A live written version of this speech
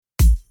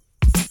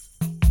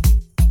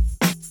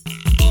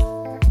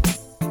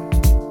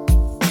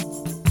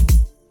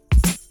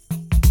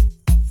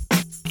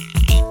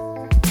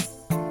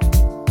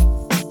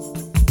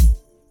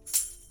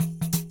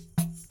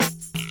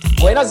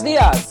Buenos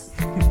dias.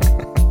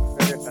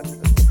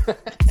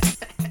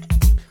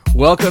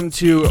 Welcome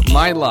to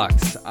My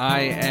Lux. I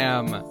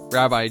am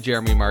Rabbi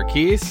Jeremy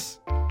Marquise.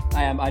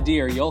 I am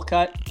Adir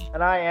Yolkut.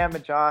 And I am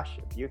Josh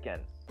Buchan.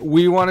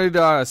 We wanted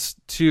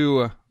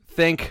to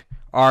thank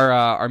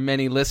our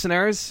many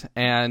listeners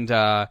and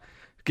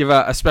give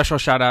a special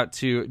shout out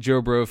to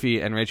Joe Brophy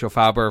and Rachel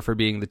Faber for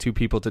being the two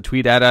people to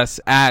tweet at us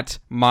at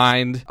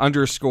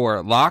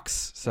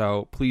mind_locks.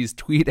 So please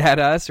tweet at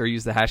us or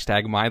use the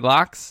hashtag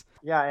MindLocks.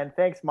 Yeah, and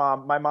thanks,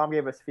 Mom. My mom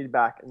gave us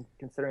feedback, and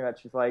considering that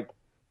she's like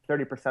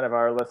 30% of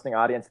our listening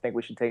audience think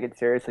we should take it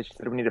seriously, she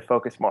said we need to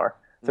focus more.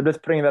 So I'm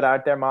just putting that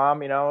out there,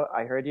 Mom. You know,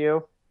 I heard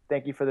you.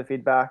 Thank you for the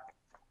feedback.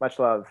 Much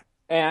love.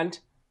 And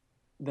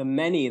the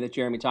many that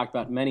Jeremy talked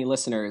about, many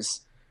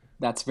listeners,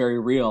 that's very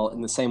real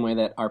in the same way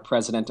that our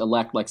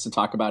president-elect likes to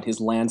talk about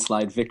his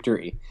landslide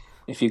victory,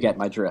 if you get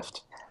my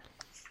drift.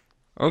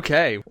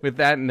 Okay, with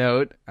that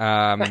note,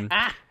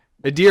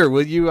 Adir,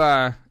 will you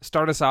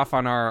start us off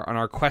on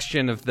our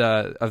question of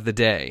the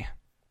day?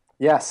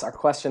 Yes, our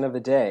question of the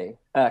day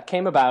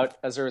came about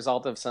as a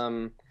result of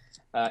some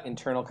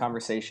internal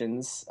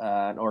conversations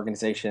an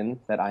organization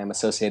that I am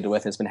associated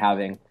with has been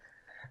having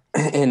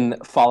in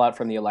fallout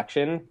from the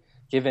election,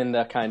 given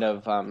the kind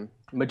of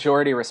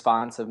majority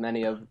response of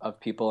many of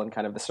people in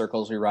kind of the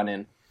circles we run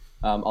in.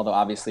 Although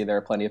obviously there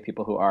are plenty of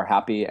people who are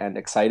happy and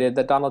excited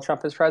that Donald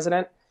Trump is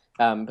president,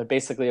 but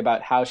basically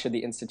about how should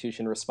the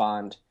institution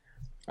respond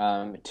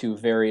to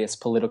various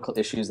political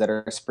issues that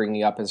are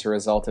springing up as a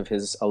result of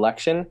his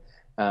election,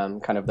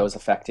 kind of those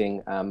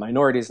affecting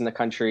minorities in the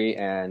country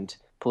and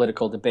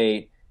political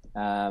debate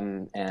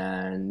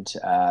and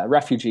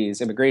refugees,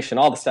 immigration,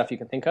 all the stuff you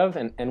can think of,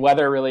 and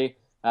whether really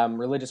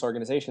religious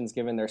organizations,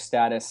 given their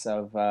status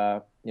of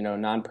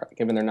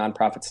given their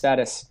nonprofit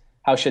status,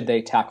 how should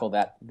they tackle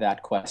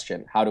that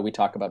question? How do we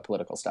talk about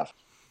political stuff?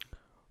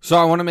 So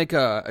I want to make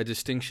a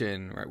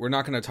distinction, right? We're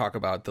not going to talk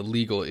about the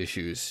legal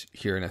issues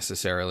here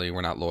necessarily.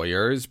 We're not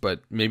lawyers,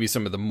 but maybe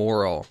some of the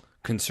moral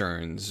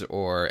concerns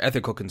or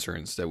ethical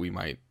concerns that we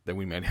might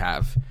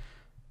have.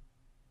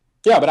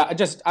 Yeah, but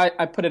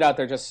I put it out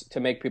there just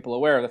to make people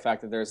aware of the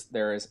fact that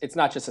there is it's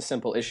not just a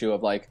simple issue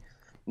of like,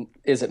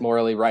 is it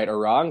morally right or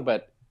wrong,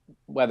 but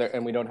whether,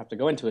 and we don't have to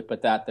go into it,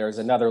 but that there's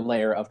another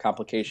layer of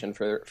complication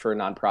for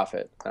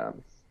nonprofit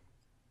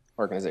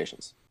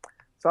organizations.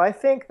 So I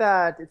think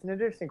that it's an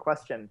interesting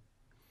question,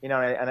 you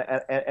know,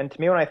 and to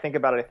me, when I think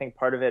about it, I think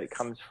part of it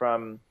comes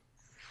from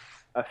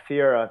a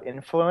fear of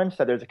influence,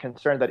 that there's a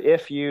concern that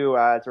if you,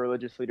 as a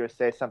religious leader,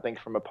 say something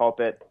from a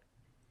pulpit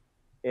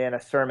in a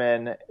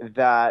sermon,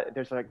 that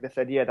there's like this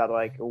idea that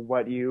like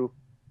what you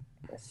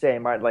say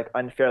might like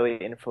unfairly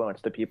influence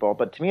the people.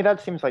 But to me,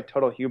 that seems like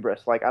total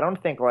hubris. Like, I don't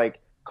think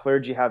like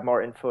clergy have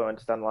more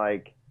influence than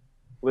like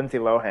Lindsay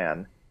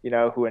Lohan, you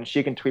know, and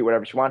she can tweet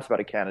whatever she wants about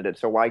a candidate.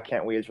 So why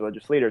can't we as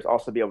religious leaders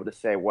also be able to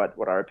say what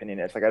our opinion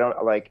is? Like,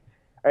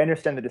 I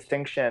understand the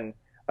distinction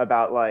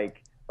about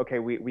like, okay,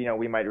 we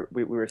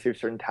receive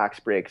certain tax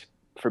breaks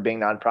for being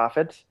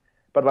nonprofits,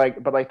 but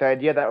the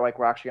idea that like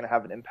we're actually going to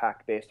have an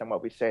impact based on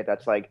what we say,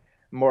 that's like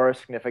more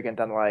significant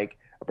than like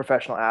a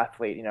professional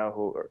athlete, you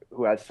know,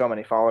 who has so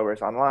many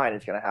followers online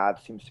is going to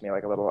have, seems to me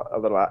like a little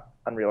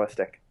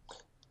unrealistic.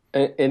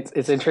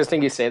 It's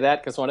interesting you say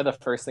that, because one of the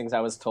first things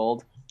I was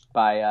told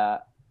by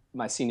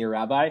my senior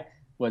rabbi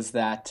was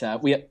that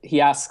he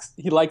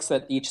likes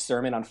that each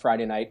sermon on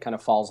Friday night kind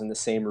of falls in the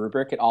same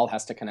rubric. It all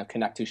has to kind of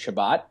connect to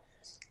Shabbat.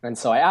 And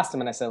so I asked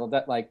him, and I said, well,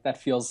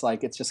 that feels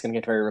like it's just going to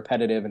get very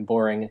repetitive and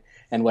boring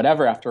and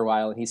whatever after a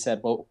while. And he said,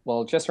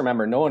 well, just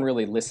remember, no one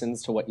really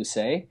listens to what you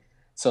say.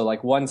 So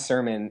like one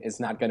sermon is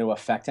not going to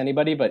affect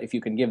anybody, but if you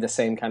can give the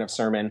same kind of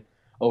sermon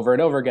over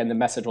and over again, the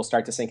message will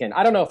start to sink in.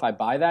 I don't know if I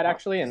buy that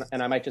actually, and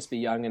I might just be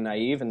young and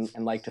naive and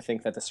like to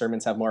think that the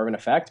sermons have more of an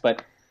effect,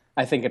 but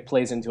I think it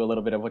plays into a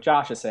little bit of what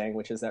Josh is saying,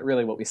 which is that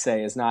really what we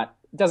say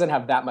doesn't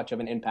have that much of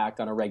an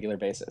impact on a regular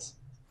basis.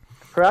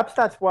 Perhaps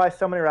that's why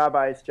so many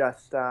rabbis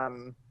just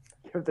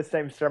give the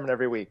same sermon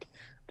every week.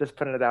 Just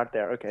putting it out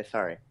there. Okay,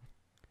 sorry.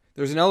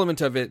 There's an element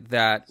of it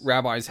that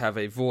rabbis have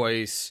a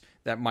voice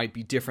that might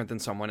be different than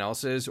someone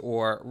else's,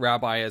 or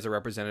rabbi as a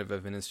representative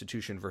of an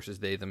institution versus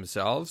they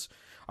themselves.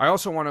 I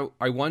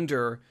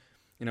wonder,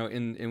 you know,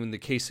 in the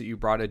case that you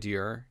brought,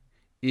 Adir,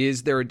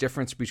 is there a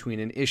difference between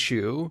an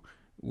issue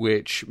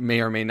which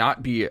may or may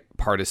not be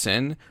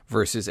partisan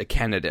versus a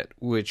candidate,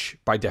 which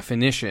by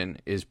definition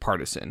is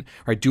partisan,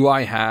 right?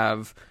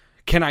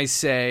 Can I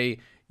say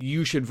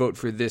you should vote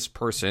for this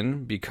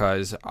person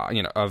because,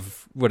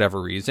 of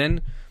whatever reason,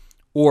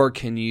 or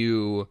can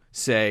you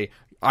say,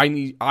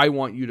 I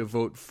want you to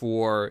vote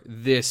for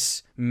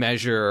this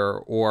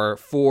measure or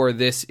for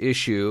this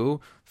issue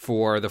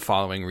for the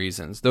following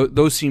reasons?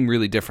 Those seem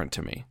really different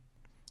to me.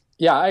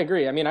 Yeah, I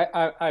agree. I mean,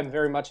 I'm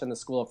very much in the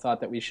school of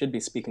thought that we should be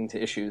speaking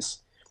to issues.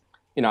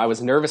 You know, I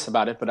was nervous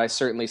about it, but I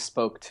certainly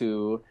spoke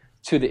to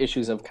the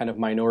issues of kind of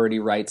minority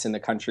rights in the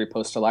country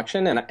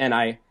post-election. And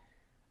I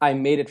I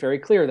made it very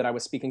clear that I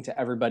was speaking to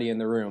everybody in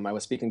the room. I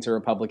was speaking to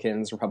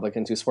Republicans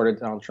who supported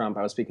Donald Trump.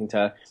 I was speaking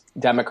to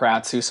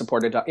Democrats who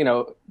supported,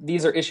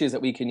 these are issues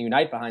that we can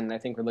unite behind. And I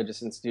think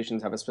religious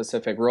institutions have a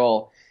specific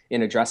role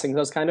in addressing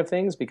those kind of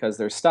things, because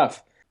there's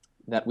stuff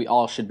that we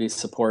all should be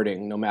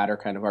supporting no matter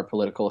kind of our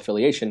political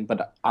affiliation.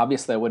 But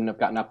obviously I wouldn't have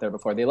gotten up there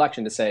before the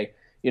election to say,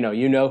 you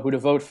know who to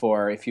vote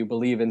for if you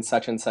believe in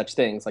such and such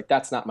things. Like,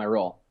 that's not my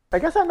role. I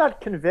guess I'm not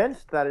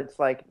convinced that it's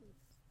like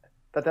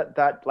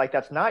that like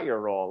that's not your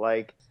role.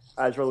 Like,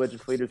 as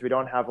religious leaders, we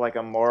don't have like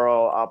a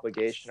moral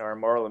obligation or a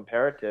moral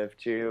imperative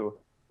to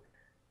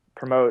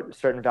promote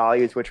certain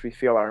values which we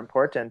feel are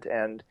important.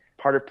 And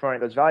part of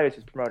promoting those values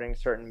is promoting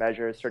certain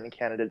measures, certain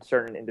candidates,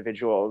 certain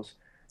individuals,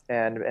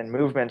 and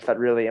movements that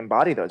really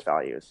embody those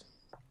values.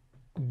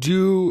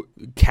 Do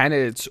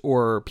candidates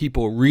or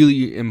people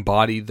really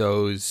embody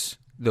those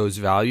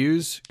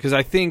values? Because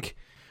I think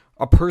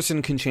a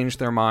person can change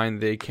their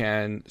mind. They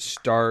can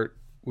start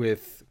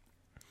with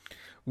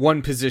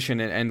one position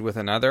and end with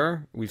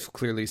another. We've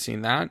clearly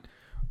seen that.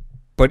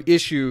 But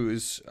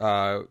issues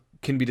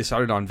can be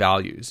decided on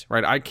values,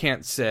 right? I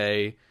can't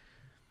say,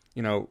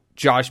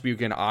 Josh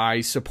Buchan,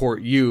 I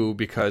support you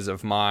because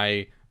of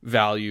my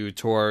value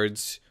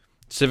towards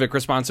civic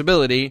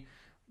responsibility,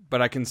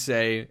 but I can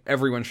say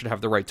everyone should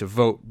have the right to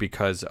vote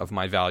because of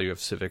my value of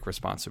civic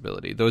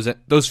responsibility.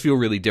 Those feel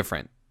really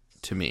different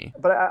to me.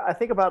 But I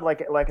think about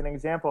like an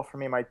example for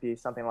me might be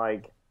something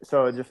like,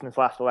 so just in this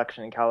last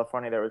election in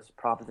California, there was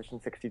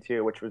Proposition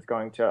 62, which was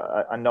going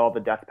to annul the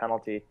death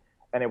penalty,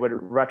 and it would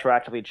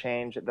retroactively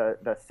change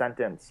the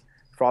sentence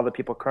for all the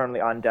people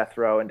currently on death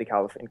row in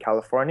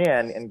California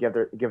and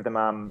give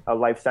them a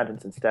life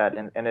sentence instead.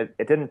 And it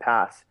didn't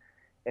pass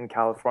in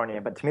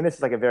California. But to me, this is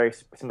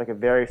seems like a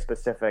very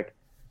specific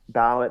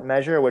ballot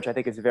measure, which I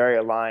think is very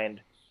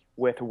aligned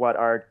with what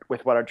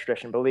our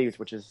tradition believes,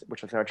 which is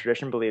our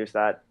tradition believes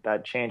that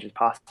change is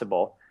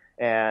possible.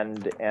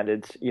 And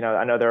it's,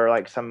 I know there are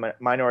like some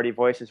minority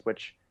voices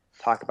which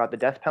talk about the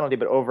death penalty,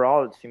 but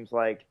overall it seems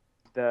like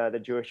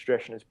the Jewish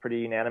tradition is pretty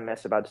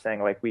unanimous about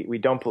saying like we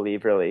don't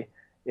believe really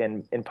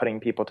in putting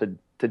people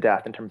to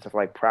death in terms of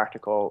like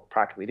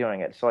practically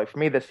doing it. So like for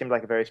me, this seemed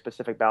like a very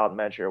specific ballot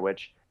measure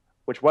which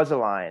was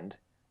aligned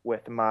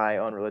with my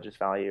own religious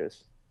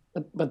values.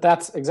 But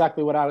that's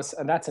exactly what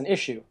and that's an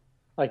issue.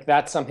 Like,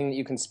 that's something that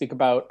you can speak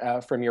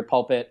about from your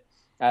pulpit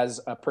as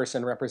a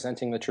person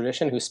representing the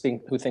tradition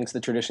who thinks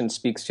the tradition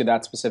speaks to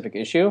that specific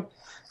issue,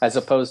 as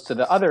opposed to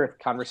the other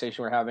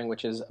conversation we're having,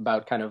 which is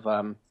about kind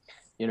of,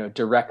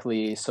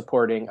 directly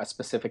supporting a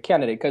specific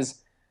candidate.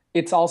 Because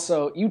it's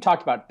also, you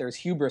talked about there's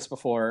hubris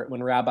before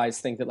when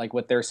rabbis think that like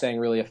what they're saying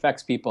really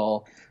affects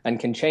people and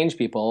can change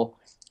people.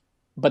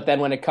 But then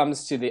when it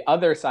comes to the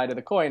other side of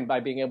the coin, by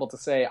being able to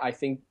say, I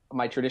think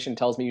my tradition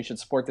tells me you should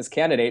support this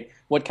candidate,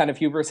 what kind of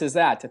hubris is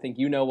that? To think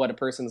what a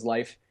person's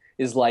life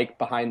is like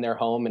behind their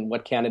home and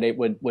what candidate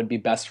would be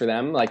best for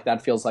them? Like,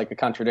 that feels like a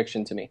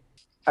contradiction to me.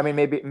 I mean,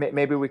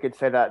 maybe we could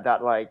say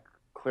that like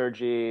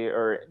clergy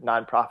or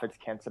nonprofits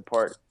can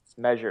support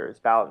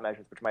ballot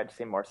measures, which might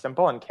seem more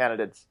simple, and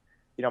candidates,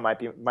 might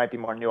be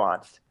more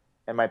nuanced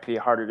and might be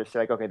harder to say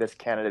like, okay, this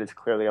candidate is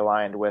clearly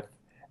aligned with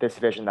this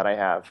vision that I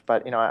have.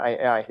 But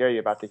I hear you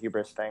about the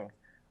hubris thing.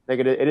 I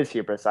think it is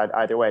hubris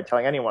either way.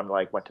 Telling anyone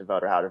like what to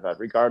vote or how to vote,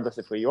 regardless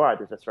of who you are,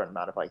 there's a certain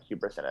amount of like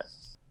hubris in it.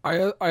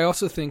 I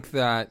also think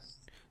that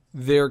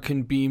there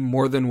can be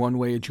more than one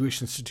way a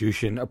Jewish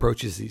institution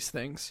approaches these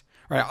things.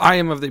 Right? I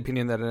am of the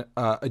opinion that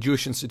a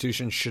Jewish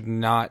institution should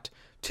not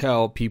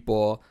tell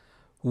people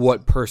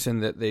what person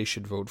that they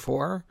should vote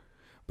for,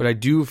 but I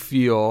do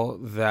feel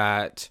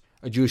that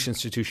a Jewish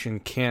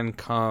institution can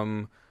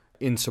come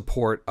in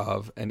support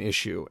of an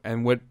issue.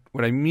 And what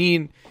I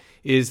mean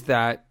is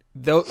that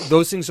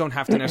those things don't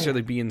have to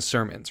necessarily be in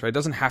sermons, right? It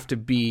doesn't have to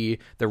be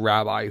the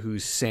rabbi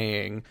who's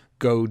saying,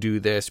 go do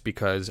this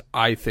because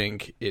I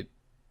think it,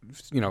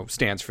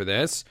 stands for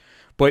this.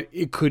 But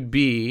it could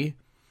be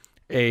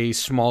a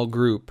small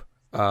group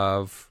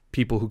of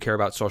people who care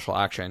about social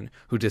action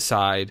who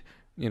decide,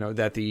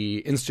 that the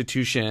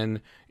institution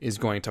is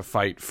going to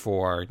fight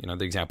for,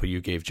 the example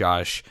you gave,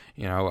 Josh,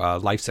 a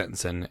life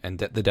sentence and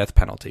the death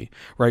penalty,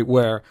 right?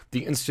 Where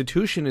the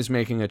institution is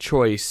making a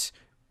choice,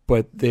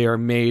 but they are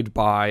made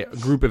by a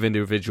group of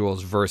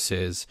individuals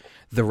versus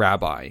the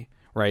rabbi,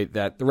 right?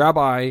 That the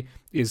rabbi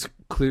is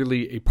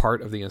clearly a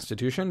part of the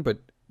institution, but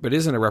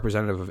isn't a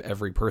representative of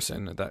every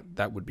person.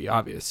 That would be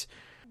obvious.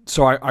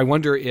 So I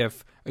wonder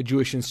if a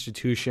Jewish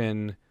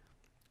institution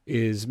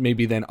is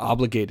maybe then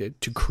obligated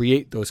to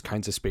create those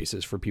kinds of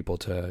spaces for people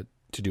to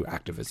do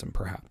activism,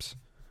 perhaps.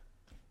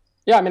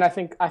 Yeah, I mean, I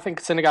think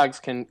synagogues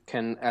can,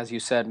 as you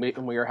said, we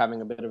were having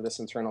a bit of this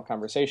internal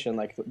conversation,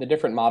 like the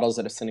different models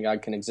that a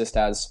synagogue can exist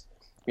as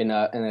in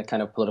a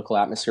kind of political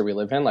atmosphere we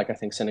live in. Like, I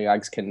think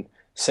synagogues can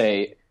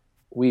say,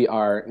 we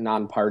are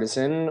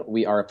nonpartisan.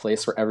 We are a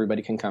place where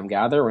everybody can come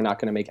gather. We're not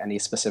going to make any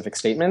specific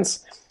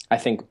statements. I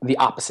think the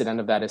opposite end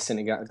of that is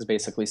synagogues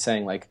basically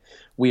saying like,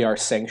 we are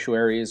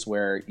sanctuaries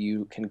where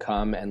you can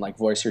come and like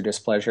voice your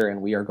displeasure,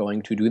 and we are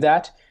going to do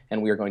that,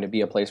 and we are going to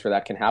be a place where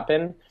that can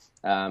happen.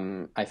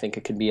 I think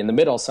it could be in the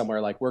middle somewhere,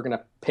 like we're going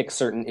to pick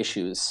certain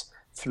issues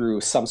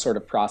through some sort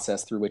of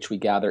process through which we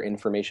gather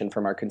information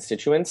from our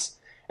constituents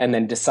and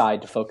then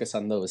decide to focus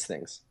on those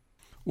things.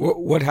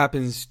 What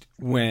happens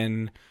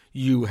when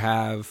you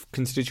have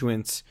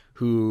constituents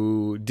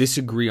who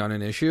disagree on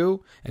an issue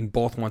and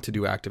both want to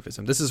do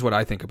activism? This is what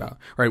I think about,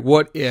 right?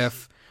 What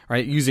if,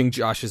 right, using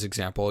Josh's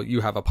example,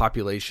 you have a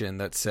population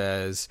that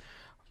says,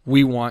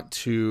 we want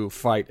to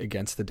fight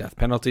against the death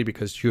penalty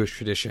because Jewish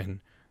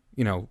tradition,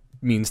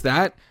 means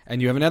that. And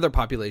you have another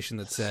population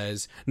that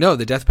says, no,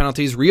 the death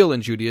penalty is real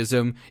in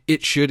Judaism.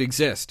 It should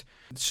exist.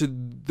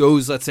 Should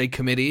those, let's say,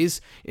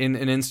 committees in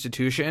an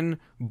institution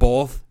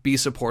both be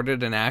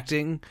supported and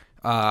acting?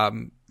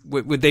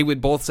 Would they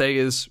would both say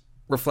is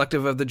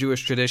reflective of the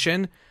Jewish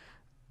tradition?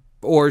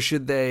 Or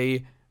should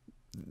they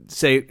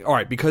say, all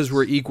right, because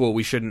we're equal,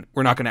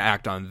 we're not going to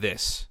act on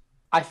this?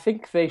 I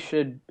think they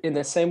should, in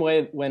the same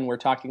way when we're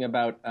talking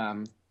about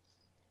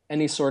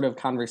any sort of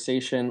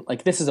conversation,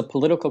 like this is a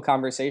political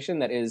conversation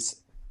that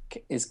is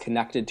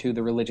connected to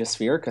the religious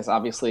sphere, because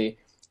obviously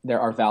there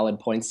are valid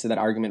points to that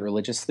argument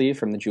religiously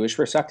from the Jewish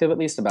perspective, at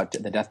least, about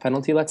the death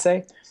penalty, let's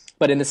say.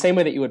 But in the same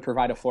way that you would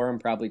provide a forum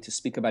probably to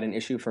speak about an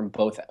issue from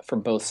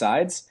both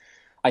sides,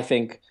 I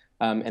think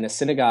in a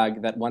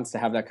synagogue that wants to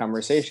have that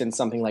conversation,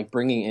 something like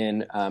bringing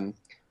in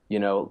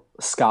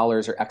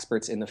scholars or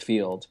experts in the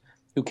field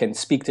who can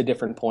speak to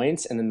different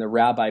points, and then the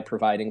rabbi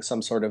providing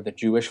some sort of the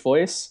Jewish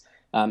voice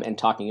and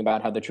talking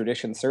about how the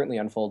tradition certainly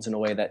unfolds in a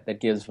way that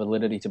gives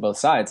validity to both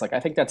sides. Like,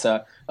 I think that's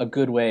a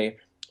good way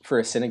for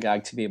a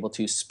synagogue to be able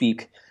to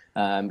speak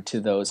to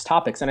those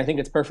topics. And I think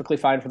it's perfectly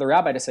fine for the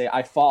rabbi to say,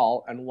 I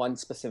fall on one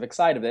specific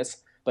side of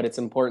this, but it's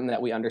important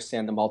that we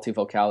understand the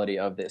multivocality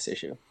of this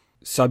issue.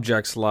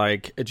 Subjects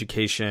like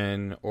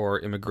education or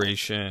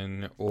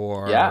immigration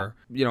or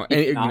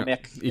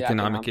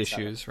economic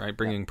issues, right?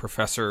 Bringing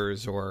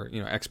professors or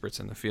experts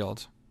in the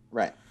field.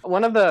 Right.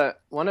 One of the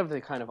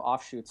kind of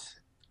offshoots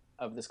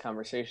of this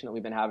conversation that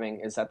we've been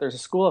having is that there's a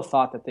school of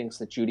thought that thinks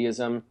that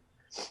Judaism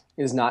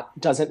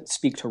doesn't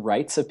speak to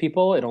rights of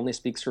people. It only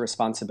speaks to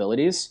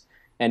responsibilities.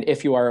 And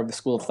if you are of the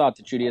school of thought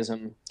that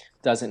Judaism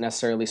doesn't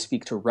necessarily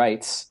speak to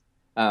rights,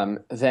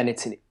 then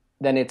it's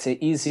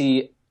an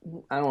easy.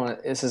 I don't want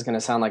to. This is going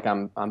to sound like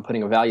I'm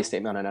putting a value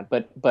statement on it,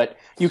 but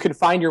you can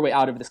find your way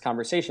out of this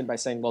conversation by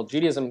saying, well,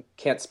 Judaism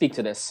can't speak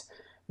to this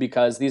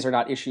because these are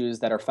not issues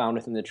that are found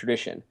within the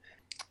tradition.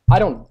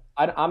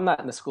 I'm not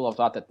in the school of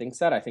thought that thinks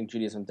that. I think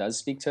Judaism does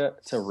speak to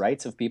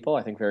rights of people.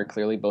 I think very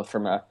clearly, both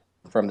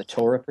from the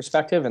Torah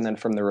perspective and then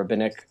from the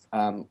rabbinic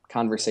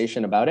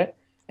conversation about it.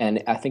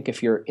 And I think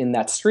if you're in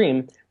that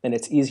stream, then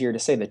it's easier to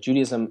say that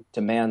Judaism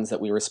demands that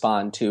we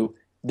respond to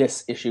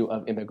this issue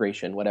of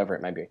immigration, whatever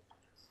it might be.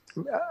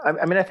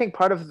 I mean, I think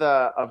part of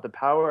the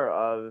power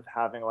of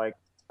having like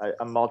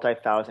a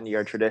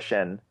multi-thousand-year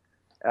tradition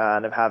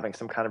and of having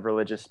some kind of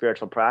religious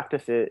spiritual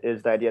practice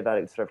is the idea that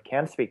it sort of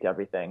can speak to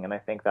everything. And I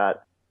think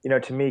that,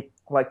 to me,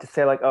 like to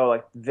say like, oh,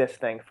 like this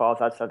thing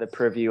falls outside the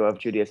purview of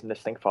Judaism, this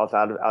thing falls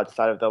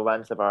outside of the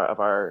lens of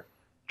our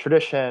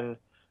tradition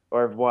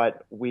or of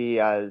what we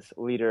as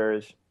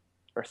leaders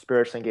or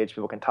spiritually engaged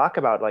people can talk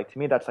about. Like, to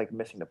me, that's like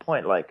missing the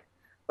point. Like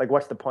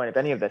what's the point of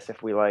any of this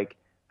if we like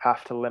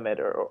have to limit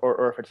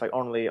or if it's like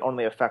only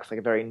affects like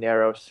a very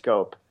narrow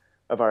scope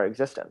of our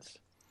existence.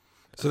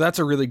 So that's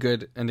a really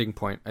good ending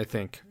point, I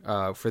think,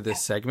 for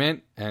this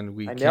segment, and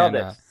we nailed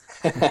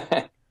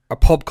it. a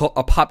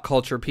pop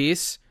culture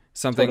piece,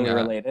 something totally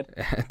related,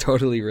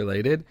 totally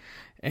related.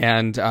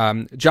 And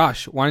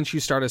Josh, why don't you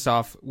start us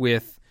off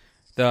with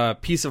the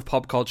piece of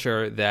pop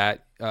culture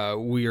that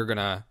we are going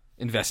to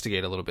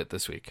investigate a little bit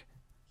this week?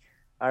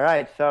 All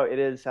right, so it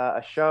is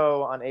a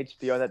show on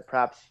HBO that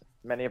perhaps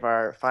many of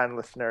our fine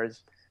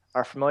listeners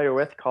are familiar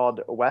with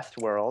called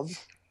Westworld.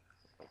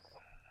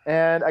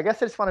 And I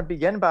guess I just want to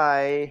begin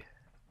by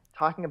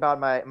talking about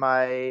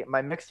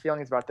my mixed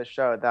feelings about the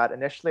show. That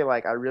initially,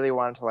 like, I really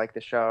wanted to like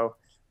the show.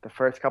 The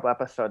first couple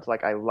episodes,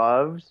 like, I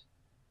loved.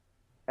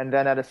 And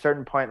then at a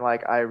certain point,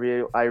 like, I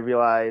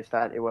realized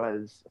that it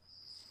was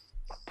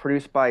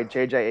produced by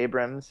J.J.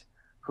 Abrams,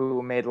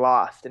 who made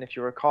Lost. And if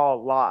you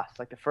recall, Lost,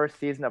 like the first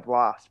season of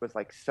Lost was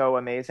like so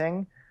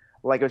amazing.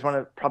 Like, it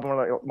was probably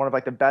one of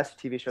like the best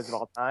TV shows of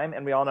all time.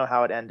 And we all know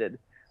how it ended,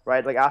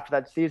 right? Like, after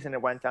that season,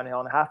 it went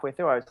downhill, and halfway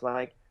through, I was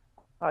like,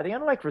 are they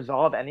going to like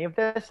resolve any of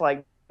this?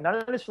 Like, none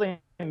of this really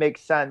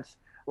makes sense.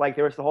 Like,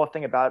 there was the whole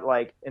thing about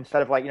like,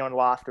 instead of like, in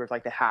Lost, there was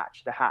like the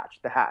hatch.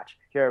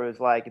 Here it was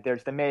like,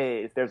 there's the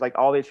maze. There's like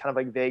all these kind of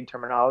like vague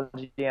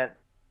terminology.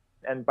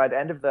 And by the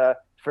end of the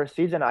first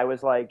season, I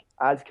was like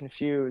as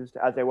confused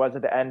as I was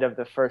at the end of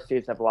the first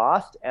season of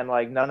Lost. And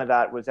like, none of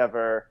that was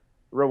ever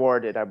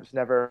rewarded. I was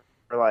never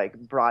like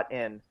brought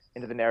into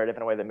the narrative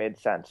in a way that made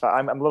sense. So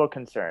I'm a little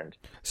concerned.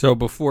 So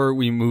before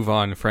we move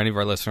on, for any of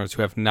our listeners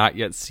who have not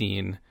yet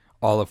seen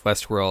all of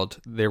Westworld,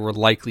 there will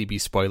likely be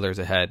spoilers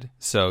ahead.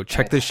 So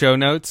check the show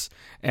notes,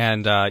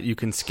 and you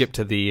can skip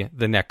to the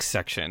next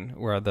section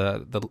where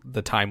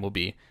the time will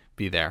be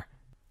there.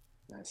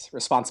 Nice.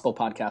 Responsible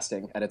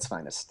podcasting at its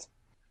finest.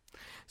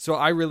 So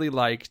I really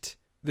liked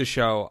the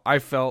show. I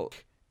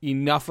felt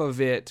enough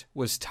of it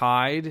was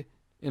tied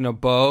in a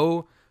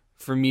bow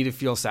for me to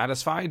feel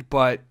satisfied,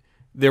 but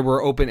there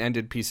were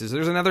open-ended pieces.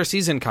 There's another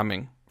season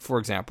coming, for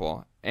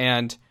example.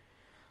 And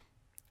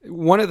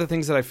one of the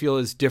things that I feel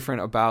is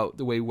different about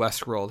the way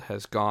Westworld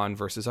has gone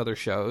versus other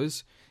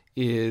shows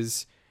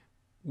is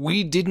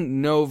we didn't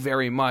know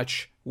very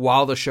much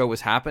while the show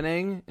was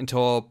happening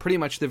until pretty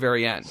much the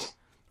very end,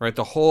 right?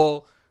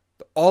 All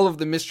of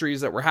the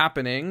mysteries that were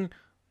happening,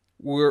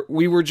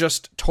 we were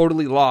just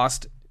totally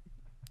lost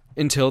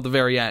until the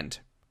very end,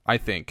 I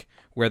think,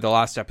 where the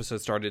last episode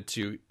started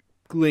to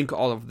link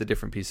all of the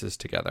different pieces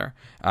together.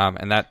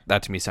 And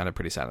that to me sounded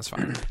pretty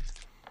satisfying.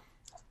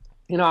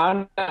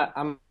 I'm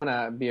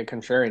gonna be a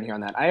contrarian here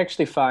on that. I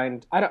actually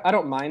find I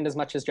don't mind as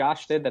much as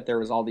Josh did that there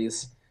was all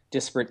these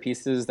disparate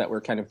pieces that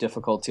were kind of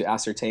difficult to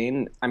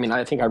ascertain. I mean,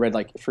 I think I read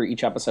like for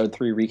each episode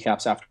 3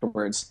 recaps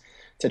afterwards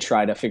to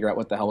try to figure out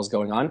what the hell was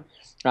going on.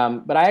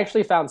 But I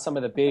actually found some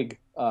of the big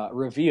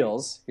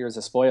reveals. Here's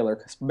a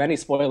spoiler. Many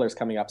spoilers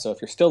coming up. So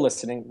if you're still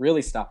listening,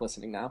 really stop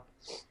listening now.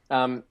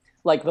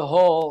 Like the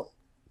whole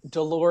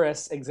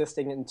Dolores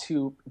existing in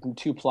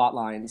two plot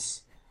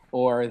lines,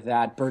 or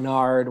that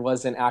Bernard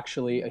wasn't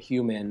actually a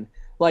human.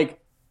 Like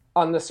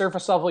on the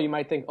surface level, you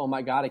might think, "Oh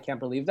my God, I can't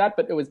believe that,"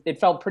 but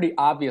it felt pretty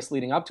obvious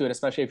leading up to it,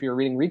 especially if you were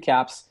reading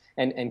recaps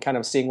and kind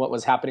of seeing what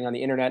was happening on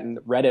the internet. And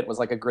Reddit was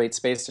like a great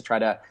space to try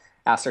to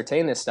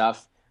ascertain this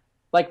stuff.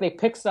 Like they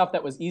picked stuff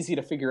that was easy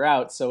to figure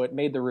out, so it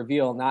made the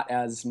reveal not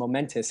as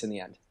momentous in the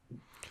end.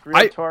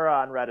 Real Torah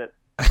on Reddit.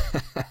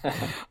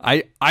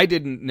 I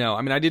didn't know.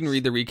 I mean, I didn't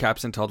read the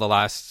recaps until the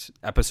last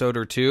episode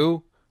or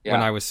two.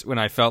 Yeah. When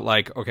I felt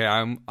like, okay,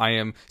 I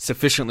am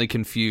sufficiently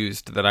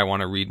confused that I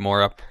want to read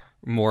more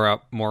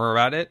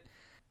about it.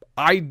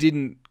 I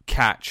didn't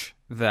catch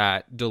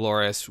that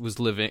Dolores was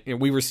living.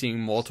 We were seeing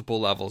multiple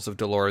levels of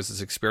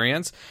Dolores'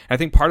 experience. I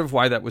think part of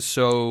why that was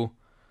so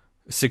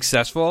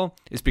successful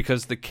is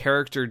because the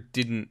character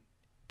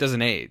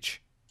doesn't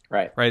age.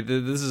 Right.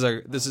 This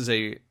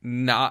is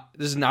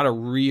not a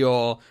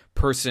real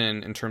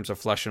person in terms of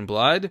flesh and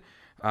blood,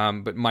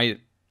 but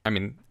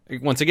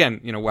once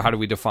again, how do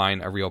we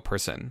define a real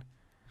person?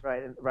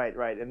 Right,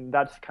 and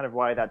that's kind of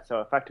why that's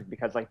so effective,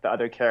 because like the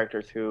other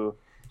characters who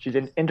she's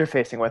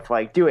interfacing with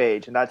like do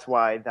age, and that's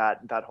why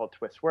that whole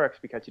twist works,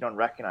 because you don't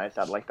recognize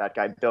that like that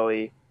guy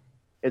Billy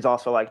is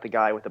also like the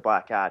guy with the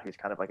black hat who's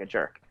kind of like a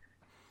jerk.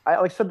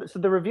 So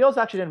the reveals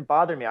actually didn't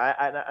bother me. I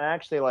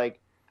actually like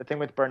the thing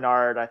with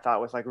Bernard. I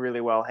thought was like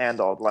really well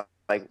handled.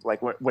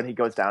 Like when he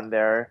goes down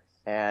there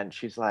and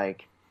she's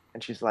like,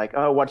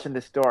 oh, what's in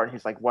this door? And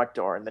he's like, what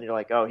door? And then you're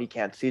like, oh, he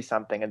can't see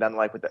something. And then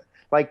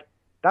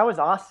that was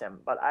awesome.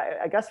 But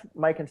I guess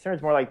my concern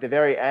is more like the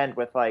very end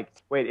with like,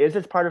 wait, is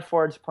this part of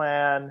Ford's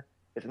plan?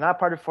 Is it not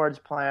part of Ford's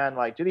plan?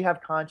 Like, do they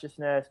have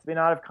consciousness? Do they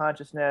not have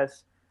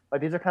consciousness?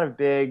 Like, these are kind of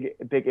big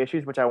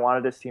issues, which I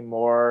wanted to see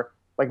more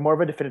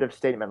of a definitive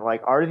statement.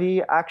 Like, are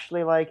they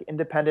actually like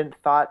independent,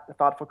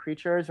 thoughtful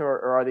creatures,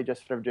 or are they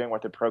just sort of doing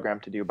what they're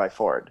programmed to do by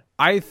Ford?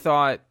 I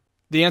thought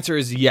the answer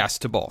is yes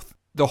to both.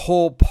 The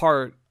whole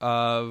part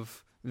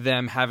of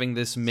them having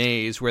this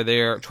maze where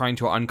they're trying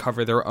to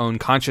uncover their own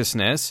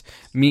consciousness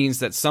means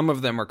that some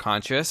of them are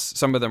conscious,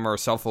 some of them are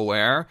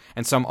self-aware,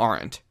 and some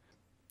aren't.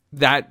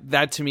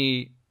 That to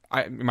me,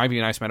 it might be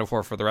a nice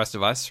metaphor for the rest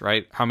of us,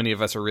 right? How many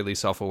of us are really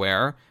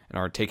self-aware and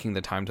are taking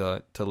the time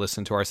to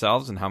listen to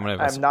ourselves, and how many of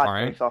us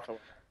aren't? I'm not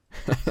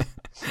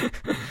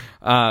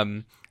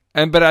self-aware.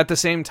 But at the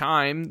same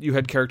time, you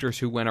had characters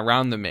who went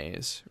around the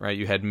maze, right?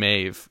 You had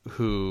Maeve,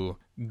 who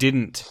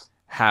didn't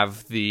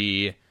have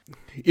the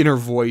inner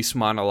voice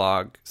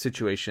monologue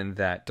situation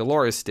that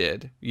Dolores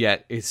did,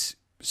 yet it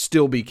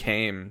still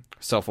became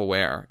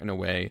self-aware in a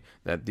way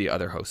that the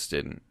other hosts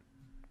didn't.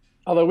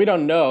 Although we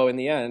don't know in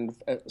the end,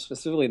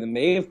 specifically the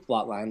Maeve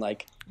plotline,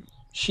 like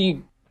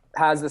she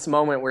has this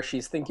moment where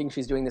she's thinking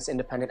she's doing this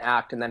independent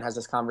act, and then has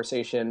this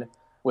conversation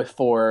with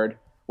Ford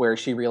where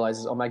she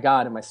realizes, oh my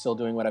God, am I still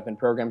doing what I've been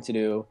programmed to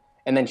do?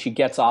 And then she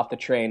gets off the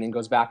train and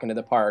goes back into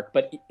the park.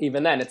 But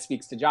even then, it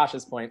speaks to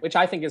Josh's point, which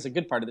I think is a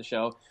good part of the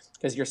show,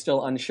 because you're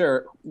still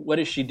unsure, what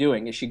is she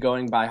doing? Is she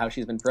going by how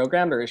she's been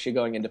programmed, or is she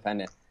going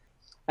independent?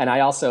 And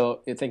I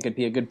also think it'd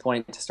be a good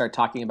point to start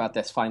talking about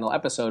this final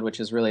episode, which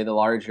is really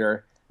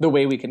the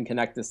way we can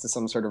connect this to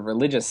some sort of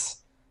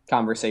religious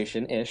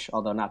conversation-ish,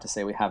 although not to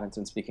say we haven't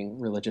been speaking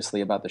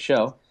religiously about the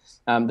show.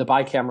 The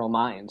Bicameral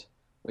Mind,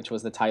 which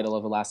was the title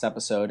of the last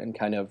episode, and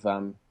kind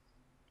of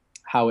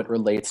how it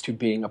relates to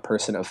being a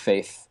person of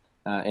faith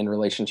in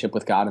relationship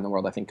with God in the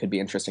world, I think could be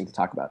interesting to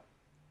talk about.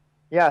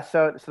 Yeah,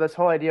 so this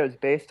whole idea is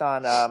based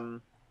on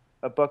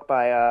a book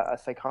by a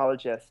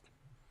psychologist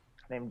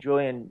named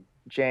Julian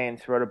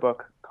Jaynes, who wrote a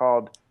book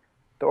called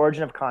The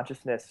Origin of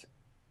Consciousness,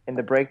 in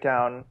the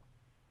breakdown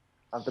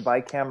of the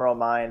bicameral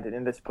mind. And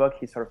in this book,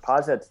 he sort of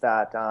posits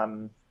that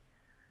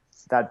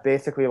that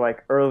basically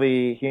like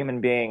early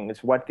human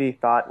beings, what they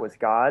thought was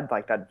God,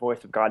 like that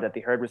voice of God that they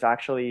heard, was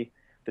actually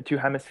the two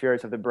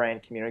hemispheres of the brain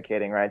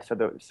communicating, right?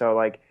 So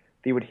like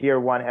they would hear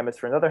one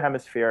hemisphere, another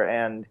hemisphere,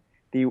 and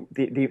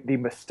they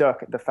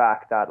mistook the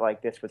fact that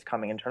like this was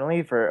coming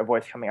internally for a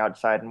voice coming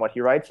outside. And what he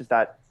writes is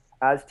that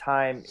as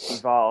time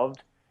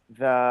evolved,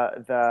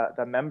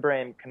 the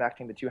membrane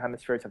connecting the two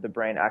hemispheres of the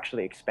brain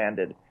actually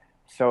expanded.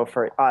 So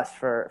for us,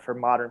 for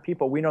modern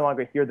people, we no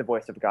longer hear the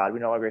voice of God. We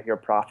no longer hear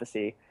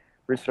prophecy.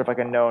 We're sort of like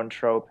a known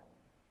trope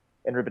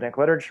in rabbinic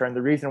literature. And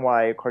the reason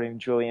why, according to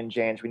Julian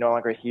Jaynes, we no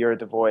longer hear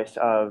the voice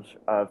of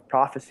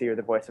prophecy or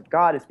the voice of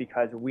God is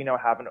because we now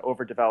have an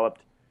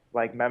overdeveloped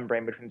like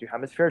membrane between the two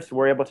hemispheres. So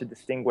we're able to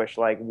distinguish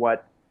like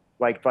what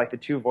like the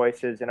two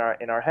voices in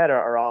our head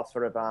are all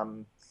sort of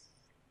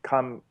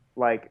come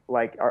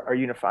are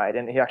unified.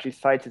 And he actually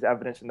cites his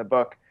evidence in the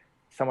book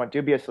somewhat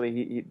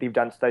dubiously. They've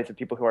done studies of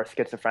people who are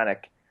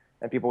schizophrenic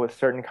and people with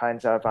certain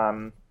kinds of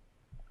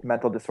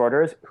mental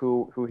disorders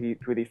who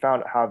they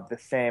found have the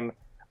same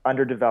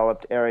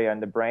underdeveloped area in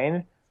the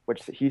brain,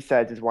 which he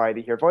says is why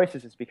they hear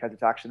voices, is because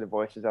it's actually the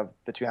voices of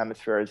the two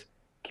hemispheres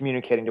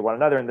communicating to one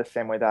another in the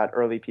same way that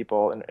early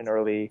people in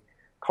early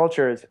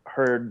cultures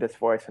heard this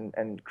voice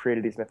and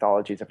created these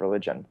mythologies of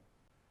religion.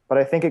 But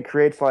I think it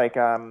creates like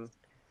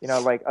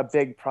like a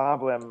big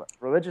problem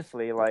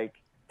religiously.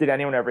 Like, did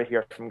anyone ever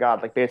hear from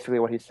God? Like, basically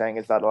what he's saying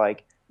is that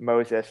like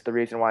Moses, the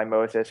reason why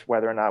Moses,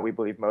 whether or not we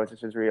believe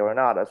Moses is real or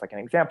not, as like an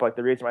example, like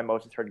the reason why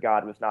Moses heard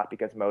God was not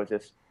because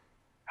Moses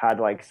had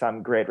like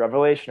some great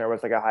revelation or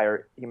was like a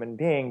higher human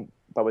being,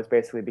 but was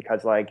basically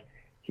because like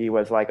he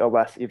was like a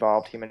less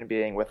evolved human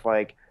being with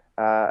like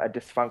a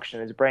dysfunction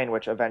in his brain,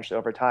 which eventually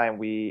over time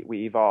we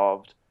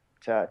evolved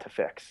to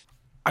fix.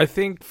 I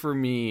think for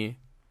me,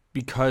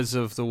 because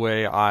of the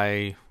way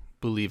I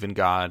believe in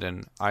God,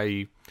 and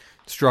I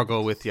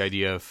struggle with the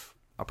idea of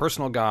a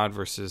personal God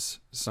versus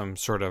some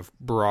sort of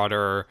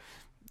broader,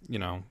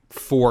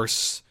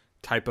 force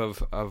type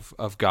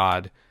of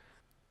God.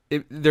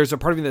 There's a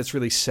part of me that's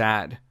really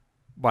sad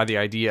by the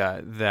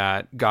idea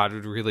that God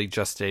would really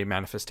just a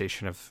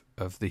manifestation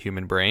of the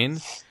human brain.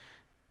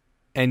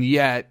 And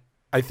yet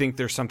I think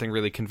there's something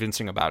really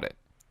convincing about it.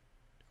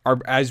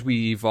 As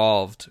we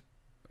evolved,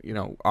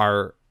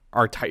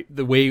 our type,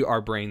 the way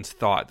our brains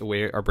thought, the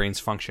way our brains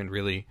functioned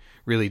really,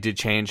 really did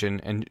change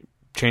and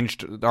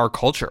changed our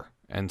culture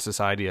and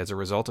society as a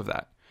result of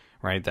that,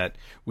 right? That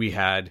we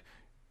had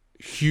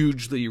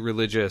hugely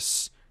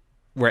religious,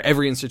 where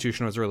every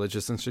institution was a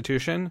religious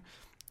institution.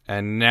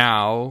 And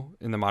now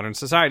in the modern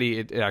society,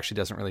 it actually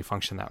doesn't really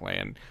function that way.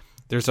 And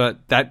there's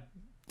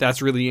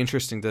that's really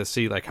interesting to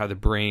see like how the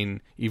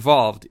brain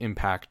evolved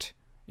impacted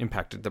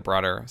the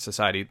broader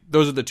society.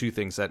 Those are the two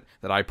things that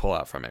I pull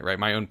out from it, right?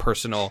 My own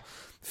personal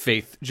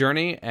faith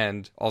journey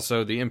and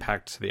also the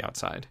impact to the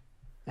outside.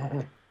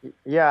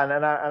 Yeah,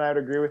 and I would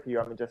agree with you.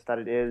 I mean, just that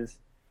it is,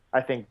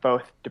 I think,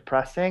 both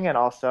depressing and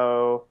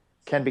also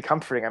can be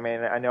comforting. I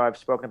mean, I know I've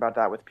spoken about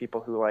that with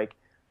people who like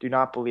do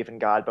not believe in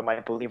God, but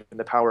might believe in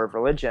the power of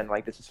religion.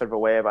 Like this is sort of a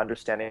way of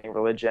understanding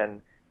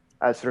religion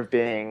as sort of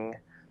being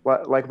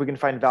like we can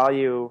find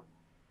value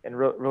in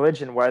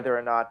religion, whether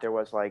or not there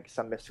was like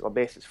some mystical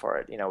basis for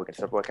it. We can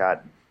sort of look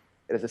at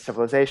it as a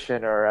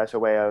civilization or as a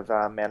way of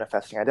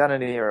manifesting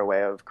identity or a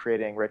way of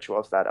creating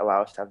rituals that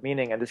allow us to have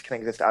meaning. And this can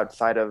exist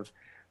outside of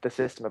the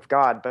system of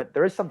God. But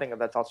there is something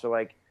that's also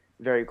like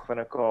very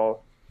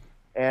clinical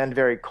and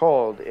very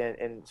cold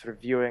in sort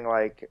of viewing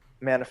like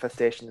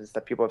manifestations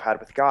that people have had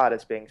with God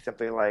as being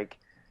simply like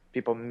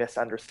people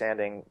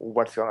misunderstanding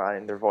what's going on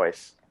in their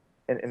voice,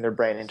 in their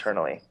brain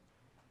internally.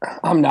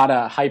 I'm not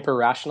a hyper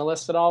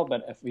rationalist at all,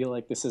 but I feel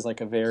like this is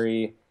like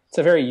it's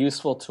a very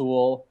useful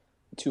tool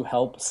to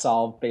help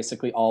solve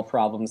basically all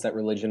problems that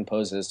religion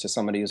poses to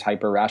somebody who's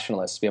hyper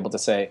rationalist, to be able to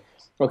say,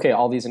 okay,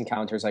 all these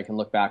encounters I can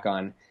look back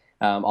on,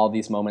 all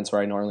these moments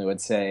where I normally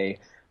would say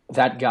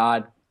that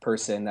God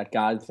person, that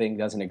God thing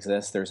doesn't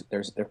exist.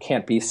 There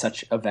can't be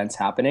such events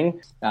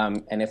happening.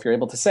 And if you're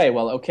able to say,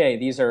 well, okay,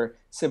 these are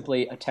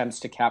simply attempts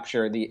to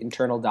capture the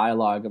internal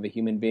dialogue of a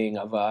human being,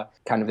 of a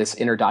kind of this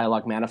inner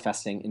dialogue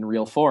manifesting in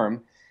real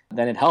form,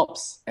 then it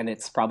helps. And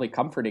it's probably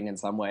comforting in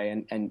some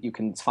way. And you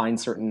can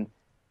find certain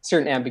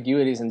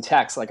ambiguities in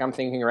text. Like I'm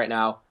thinking right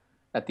now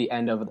at the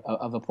end of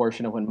a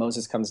portion of when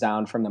Moses comes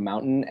down from the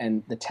mountain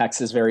and the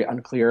text is very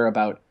unclear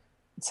about,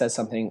 it says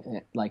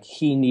something like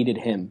he needed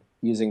him,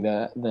 using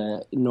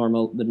the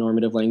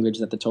normative language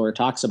that the Torah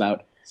talks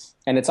about.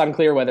 And it's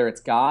unclear whether it's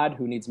God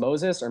who needs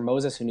Moses or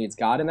Moses who needs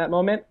God in that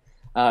moment.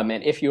 And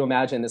if you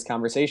imagine this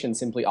conversation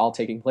simply all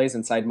taking place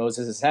inside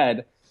Moses'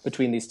 head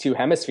between these two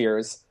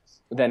hemispheres,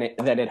 then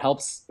it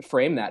helps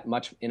frame that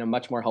in a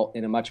much more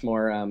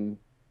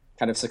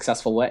kind of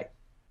successful way.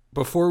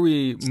 Before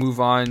we move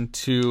on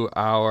to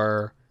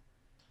our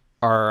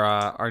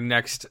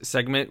next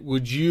segment,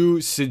 would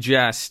you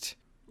suggest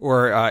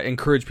or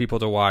encourage people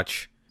to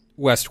watch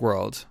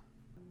Westworld?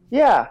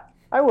 Yeah,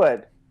 I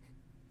would.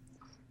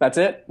 That's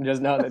it?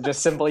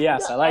 Just simple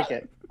yes. I like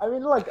it. I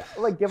mean, like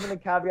given the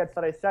caveats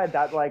that I said,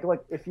 that like,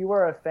 look, if you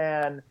were a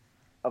fan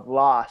of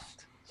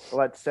Lost,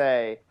 let's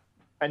say,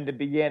 in the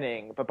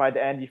beginning, but by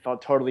the end you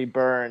felt totally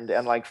burned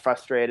and like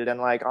frustrated and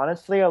like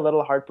honestly a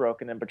little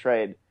heartbroken and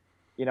betrayed,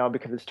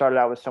 because it started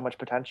out with so much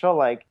potential.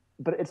 Like,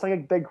 but it's like a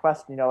big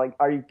question, like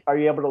are you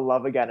able to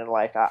love again in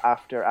life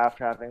after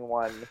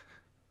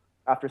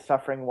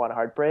suffering one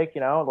heartbreak?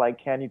 Like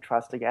can you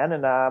trust again?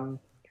 And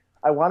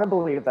I want to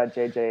believe that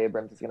J.J.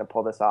 Abrams is going to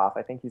pull this off.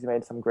 I think he's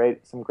made some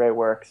great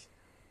works.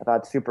 I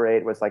thought Super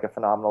 8 was like a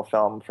phenomenal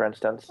film, for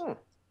instance.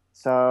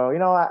 So,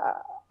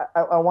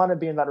 I want to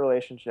be in that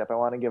relationship. I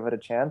want to give it a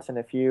chance. And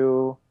if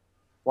you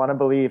want to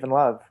believe in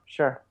love,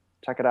 sure,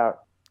 check it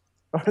out.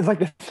 It's like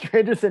the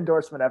strangest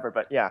endorsement ever,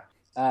 but yeah.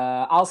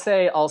 I'll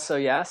say also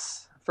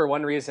yes. For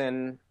one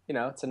reason,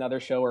 it's another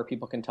show where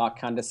people can talk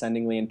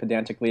condescendingly and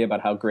pedantically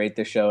about how great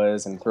this show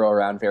is and throw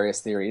around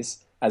various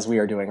theories, as we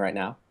are doing right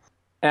now.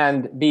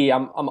 And B,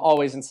 I'm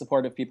always in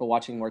support of people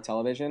watching more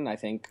television. I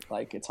think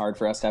like it's hard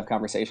for us to have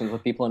conversations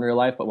with people in real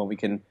life, but when we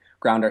can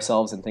ground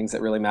ourselves in things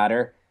that really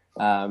matter,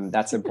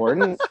 that's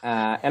important.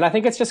 And I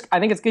think it's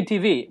good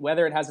TV.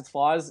 Whether it has its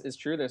flaws is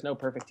true. There's no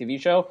perfect TV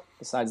show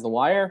besides The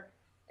Wire.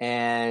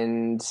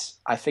 And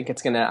I think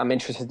I'm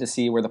interested to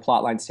see where the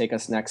plot lines take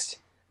us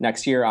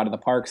next year out of the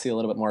park, see a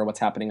little bit more of what's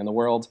happening in the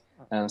world,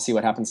 see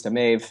what happens to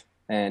Maeve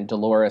and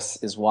Dolores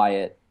is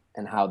Wyatt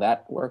and how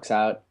that works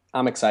out.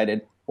 I'm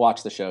excited.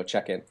 Watch the show.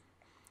 Check in.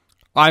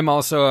 I'm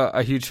also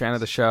a huge fan of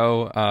the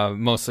show,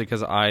 mostly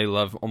because I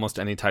love almost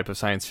any type of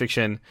science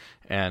fiction,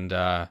 and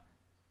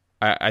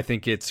I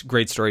think it's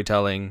great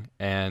storytelling,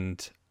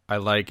 and I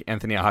like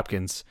Anthony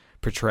Hopkins'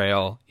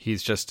 portrayal.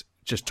 He's just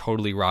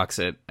totally rocks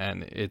it,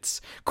 and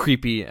it's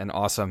creepy and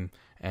awesome,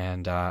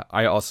 and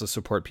I also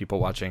support people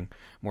watching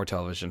more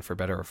television, for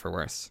better or for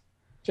worse.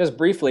 Just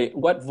briefly,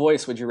 what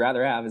voice would you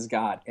rather have as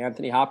God,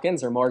 Anthony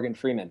Hopkins or Morgan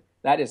Freeman?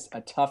 That is a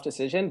tough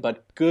decision,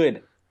 but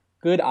good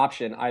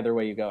option either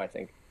way you go, I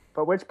think.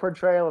 But which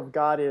portrayal of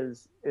God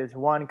is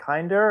one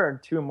kinder or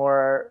two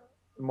more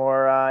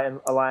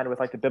aligned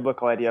with like the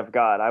biblical idea of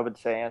God? I would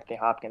say Anthony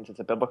Hopkins is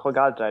a biblical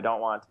God that I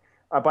don't want.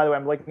 By the way,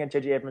 I'm looking at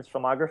J.J. Abrams'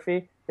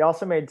 filmography. He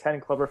also made 10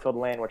 Cloverfield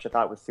Lane, which I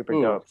thought was super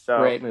dope. So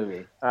great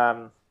movie.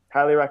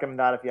 Highly recommend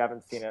that if you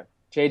haven't seen it.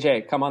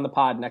 JJ, come on the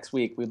pod next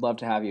week. We'd love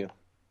to have you.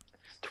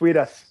 Tweet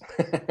us.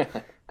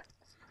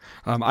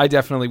 I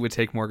definitely would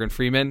take Morgan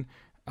Freeman.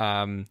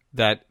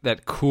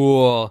 That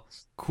cool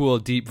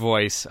deep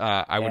voice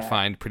I would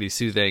find pretty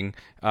soothing.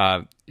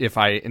 If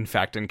I in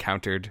fact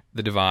encountered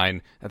the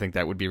divine, I think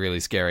that would be really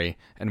scary,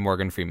 and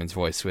Morgan Freeman's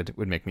voice would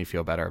make me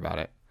feel better about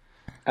it.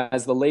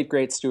 As the late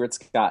great Stuart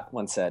Scott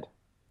once said,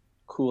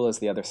 cool as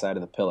the other side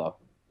of the pillow,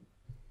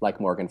 like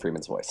Morgan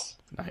Freeman's voice.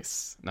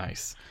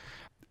 Nice.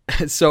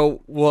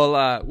 So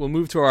we'll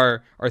move to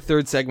our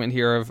third segment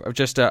here of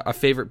just a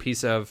favorite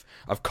piece of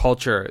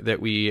culture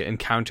that we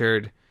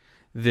encountered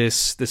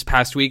this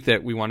past week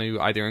that we want to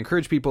either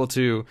encourage people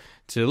to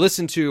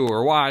listen to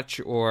or watch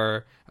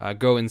or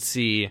go and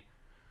see.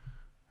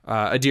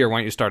 Adir, why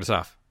don't you start us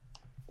off?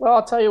 Well,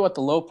 I'll tell you what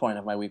the low point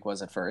of my week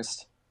was at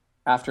first.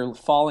 After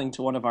falling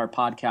to one of our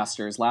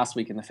podcasters last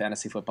week in the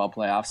fantasy football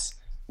playoffs,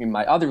 in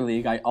my other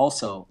league, I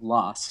also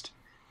lost.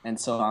 And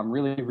so I'm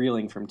really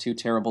reeling from two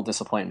terrible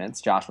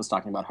disappointments. Josh was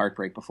talking about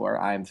heartbreak before.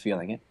 I am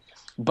feeling it.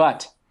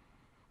 But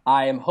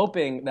I am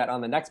hoping that on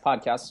the next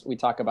podcast, we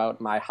talk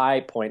about my high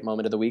point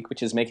moment of the week,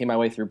 which is making my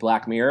way through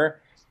Black Mirror.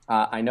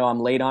 I know I'm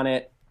late on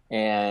it,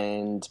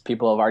 and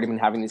people have already been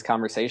having these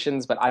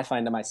conversations, but I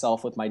find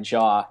myself with my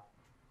jaw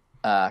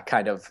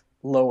kind of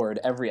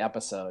lowered every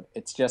episode.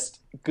 It's just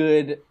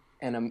good,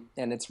 and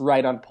it's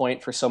right on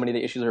point for so many of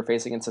the issues we're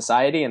facing in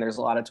society, and there's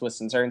a lot of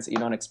twists and turns that you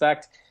don't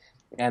expect.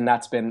 And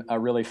that's been a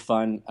really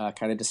fun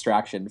kind of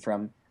distraction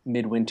from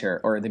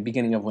midwinter or the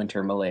beginning of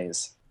winter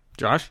malaise.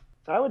 Josh?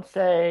 So I would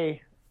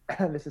say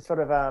this is sort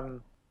of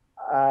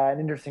an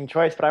interesting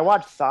choice, but I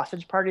watched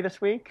Sausage Party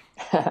this week,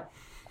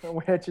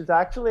 which is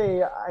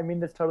actually, I mean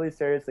this totally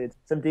seriously. It's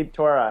some deep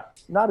Torah.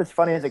 Not as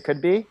funny as it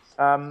could be.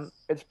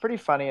 It's pretty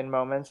funny in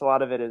moments. A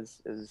lot of it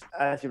is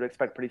as you would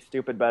expect, pretty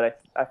stupid,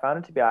 but I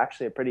found it to be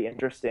actually a pretty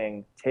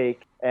interesting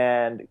take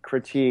and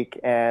critique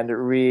and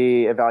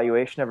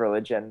re-evaluation of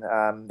religion.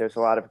 There's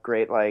a lot of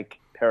great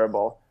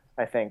parable,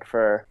 I think,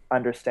 for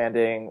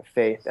understanding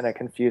faith in a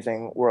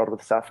confusing world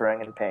with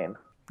suffering and pain.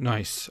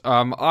 Nice.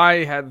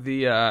 I had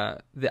the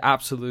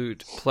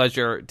absolute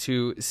pleasure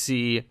to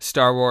see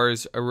Star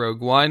Wars: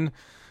 Rogue One,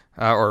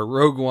 or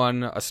Rogue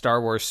One: A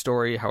Star Wars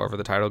Story, however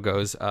the title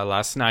goes,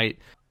 last night.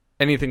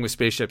 Anything with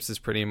spaceships is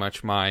pretty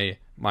much my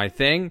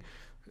thing,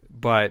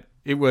 but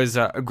it was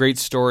a great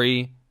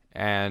story,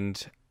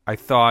 and I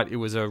thought it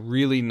was a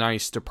really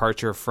nice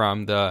departure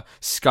from the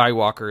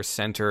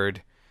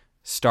Skywalker-centered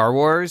Star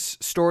Wars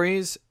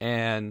stories,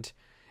 and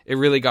it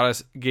really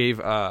gave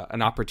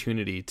an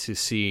opportunity to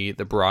see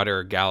the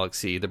broader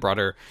galaxy, the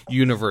broader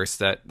universe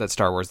that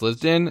Star Wars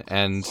lived in,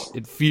 and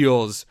it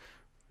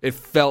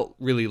felt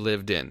really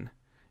lived in,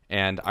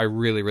 and I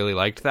really, really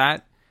liked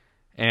that.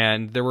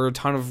 And there were a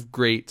ton of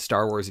great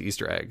Star Wars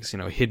Easter eggs,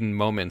 hidden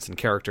moments and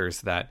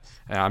characters that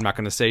I'm not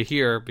going to say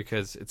here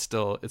because it's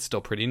still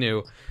pretty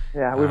new.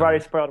 Yeah, we've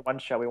already spoiled one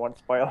show. We won't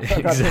spoil.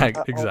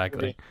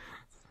 Exactly.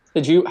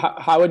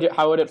 How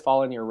would it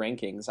fall in your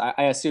rankings?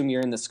 I assume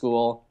you're in the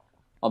school,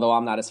 although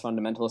I'm not as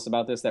fundamentalist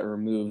about this, that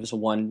removes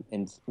 1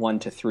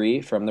 to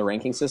 3 from the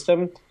ranking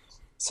system.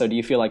 So do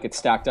you feel like it's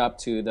stacked up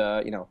to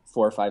the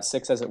 4, 5,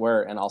 6, as it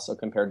were, and also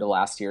compared to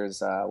last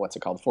year's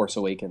Force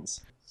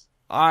Awakens?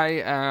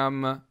 I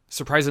am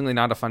surprisingly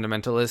not a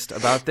fundamentalist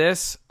about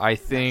this. I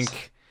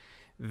think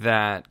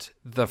that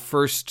the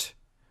first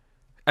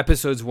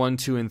episodes 1,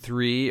 2, and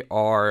 3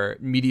 are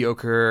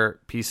mediocre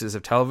pieces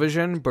of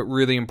television, but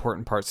really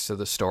important parts to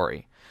the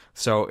story.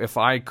 So if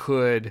I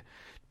could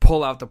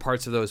pull out the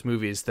parts of those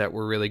movies that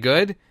were really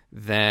good,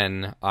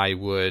 then I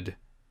would,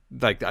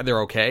 like,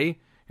 they're okay.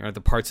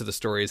 The parts of the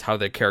story is how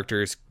the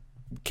characters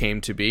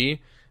came to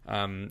be.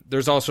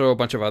 There's also a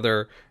bunch of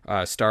other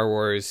Star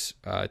Wars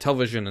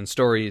television and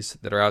stories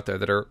that are out there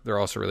they're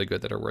also really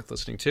good, that are worth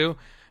listening to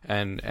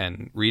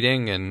and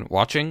reading and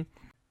watching.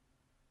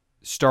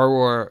 Star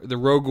Wars, the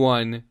Rogue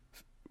One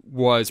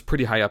was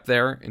pretty high up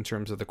there in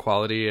terms of the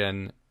quality,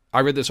 and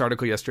I read this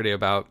article yesterday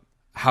about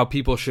how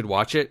people should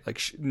watch it. Like,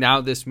 now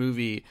this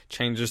movie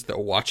changes the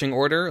watching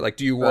order. Like,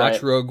 do you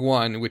watch Rogue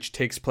One, which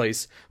takes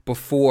place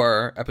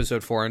before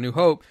Episode 4, A New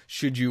Hope?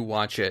 Should you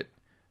watch it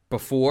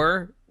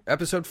before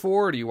Episode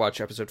 4? Or do you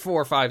watch Episode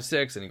 4, 5,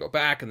 6, and you go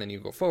back, and then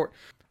you go forward?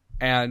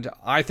 And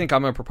I think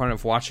I'm a proponent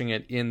of watching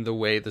it in the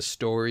way the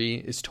story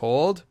is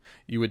told.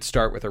 You would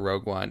start with a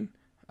Rogue One,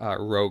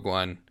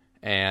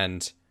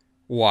 and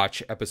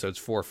watch Episodes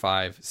 4,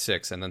 5,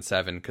 6, and then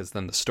 7, because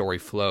then the story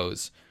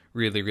flows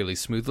really, really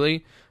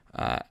smoothly.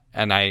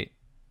 And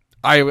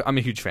I'm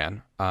a huge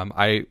fan.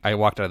 I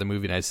walked out of the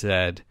movie and I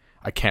said,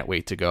 I can't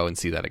wait to go and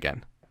see that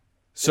again.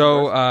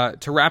 So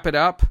to wrap it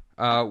up,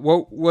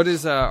 what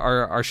is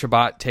our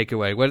Shabbat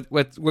takeaway?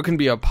 What can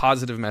be a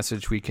positive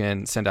message we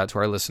can send out to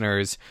our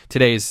listeners?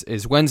 Today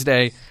is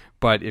Wednesday,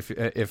 but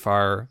if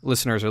our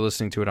listeners are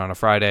listening to it on a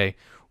Friday,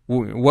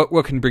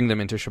 what can bring them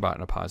into Shabbat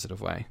in a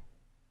positive way?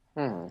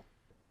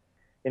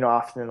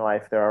 Often in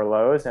life there are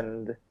lows,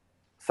 and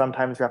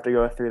sometimes we have to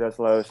go through those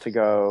lows to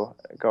go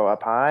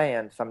up high,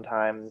 and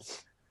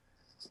sometimes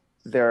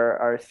there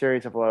are a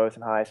series of lows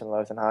and highs and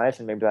lows and highs,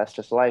 and maybe that's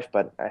just life.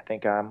 But I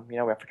think we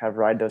have to kind of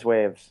ride those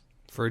waves.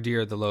 For a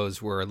deer, the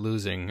lows were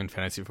losing in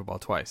fantasy football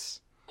twice.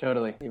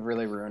 Totally, you've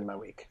really ruined my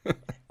week.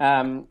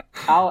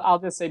 I'll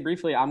just say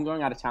briefly, I'm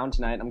going out of town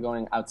tonight. I'm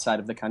going outside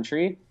of the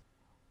country.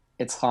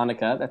 It's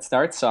Hanukkah that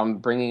starts, so I'm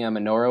bringing a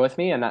menorah with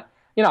me, and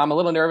I'm a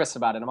little nervous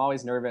about it. I'm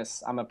always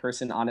nervous. I'm a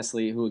person,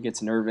 honestly, who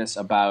gets nervous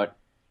about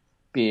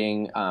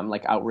being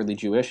outwardly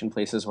Jewish in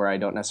places where I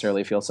don't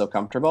necessarily feel so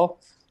comfortable.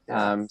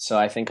 So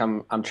I think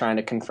I'm trying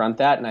to confront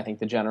that, and I think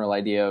the general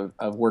idea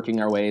of working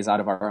our ways out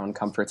of our own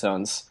comfort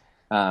zones,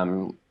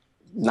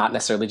 not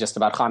necessarily just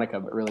about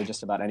Hanukkah, but really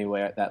just about any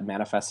way that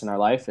manifests in our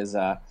life, is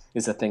a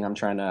thing I'm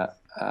trying to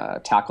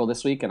tackle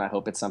this week, and I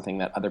hope it's something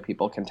that other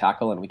people can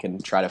tackle, and we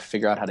can try to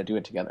figure out how to do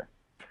it together.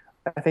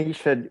 I think you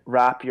should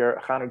wrap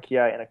your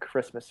Hanukkah in a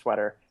Christmas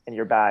sweater in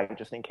your bag,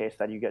 just in case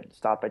that you get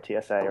stopped by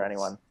TSA or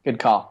anyone. Good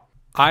call.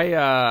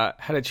 I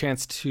had a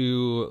chance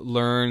to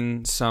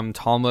learn some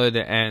Talmud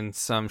and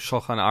some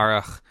Shulchan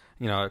Aruch,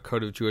 a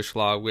code of Jewish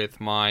law, with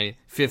my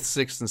 5th,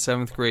 6th,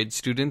 and 7th grade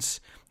students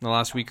in the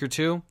last week or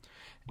two.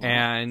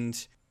 And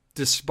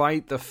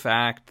despite the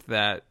fact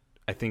that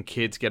I think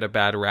kids get a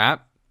bad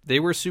rap, they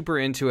were super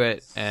into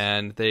it,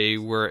 and they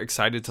were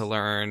excited to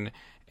learn,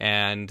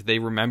 and they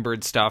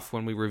remembered stuff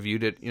when we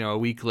reviewed it, a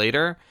week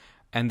later.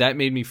 And that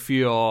made me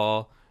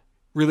feel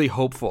really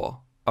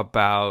hopeful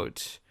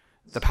about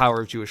the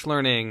power of Jewish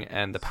learning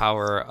and the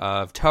power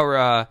of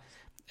Torah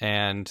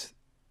and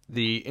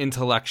the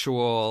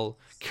intellectual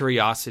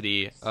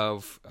curiosity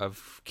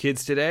of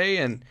kids today.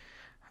 And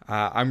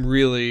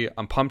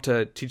I'm pumped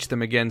to teach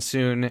them again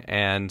soon,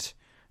 and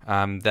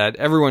that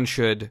everyone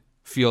should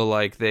feel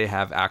like they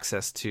have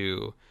access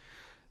to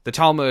the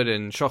Talmud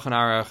and Shulchan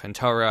Aruch and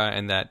Torah,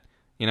 and that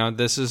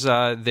this is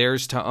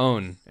theirs to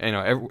own.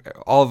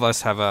 All of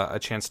us have a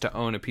chance to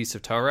own a piece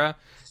of Torah,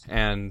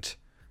 and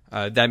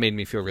that made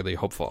me feel really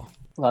hopeful.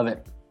 Love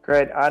it.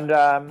 Great. And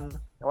I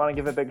want to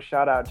give a big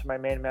shout out to my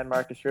main man,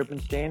 Marcus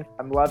Rubenstein.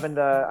 I'm loving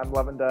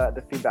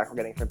the feedback we're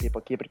getting from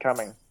people. Keep it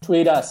coming.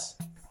 Tweet us.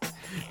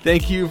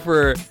 Thank you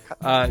for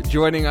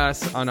joining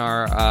us on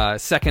our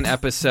second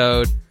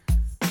episode.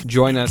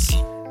 Join us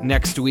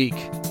next week.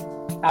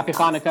 Happy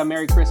Hanukkah,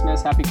 Merry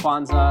Christmas, Happy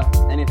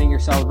Kwanzaa. Anything you're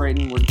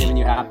celebrating, we're giving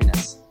you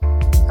happiness.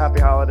 Happy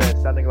holidays.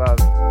 Sending love.